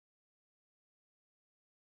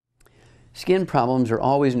Skin problems are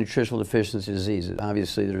always nutritional deficiency diseases.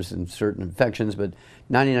 Obviously, there's certain infections, but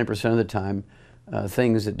 99% of the time,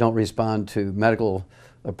 things that don't respond to medical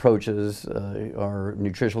approaches are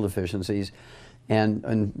nutritional deficiencies. And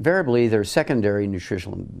invariably, they're secondary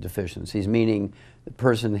nutritional deficiencies, meaning the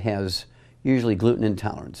person has usually gluten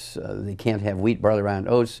intolerance. They can't have wheat, barley, rye, and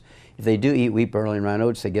oats. If they do eat wheat, barley, and rye, and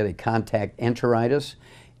oats, they get a contact enteritis,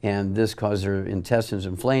 and this causes their intestines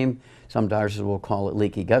inflamed. Some doctors will call it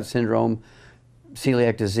leaky gut syndrome,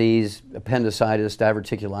 celiac disease, appendicitis,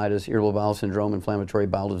 diverticulitis, irritable bowel syndrome, inflammatory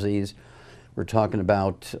bowel disease. We're talking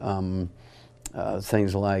about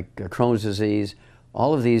things like Crohn's disease.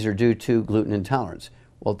 All of these are due to gluten intolerance.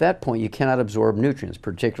 Well, at that point, you cannot absorb nutrients,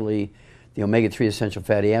 particularly the omega-3 essential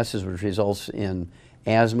fatty acids, which results in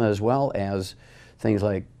asthma as well as things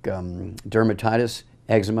like dermatitis,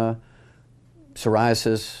 eczema,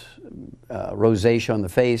 psoriasis, rosacea on the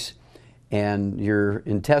face, and your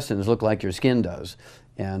intestines look like your skin does.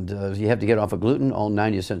 And you have to get off of gluten, all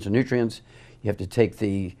 90 essential nutrients. You have to take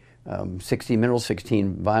the 60 minerals,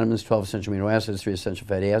 16 vitamins, 12 essential amino acids, 3 essential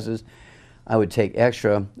fatty acids. I would take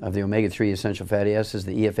extra of the omega-3 essential fatty acids,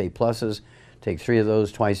 the EFA pluses, take 3 of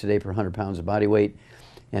those twice a day per 100 pounds of body weight.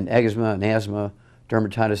 And eczema and asthma,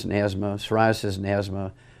 dermatitis and asthma, psoriasis and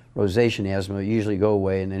asthma, rosacea and asthma usually go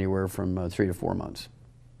away in anywhere from 3 to 4 months.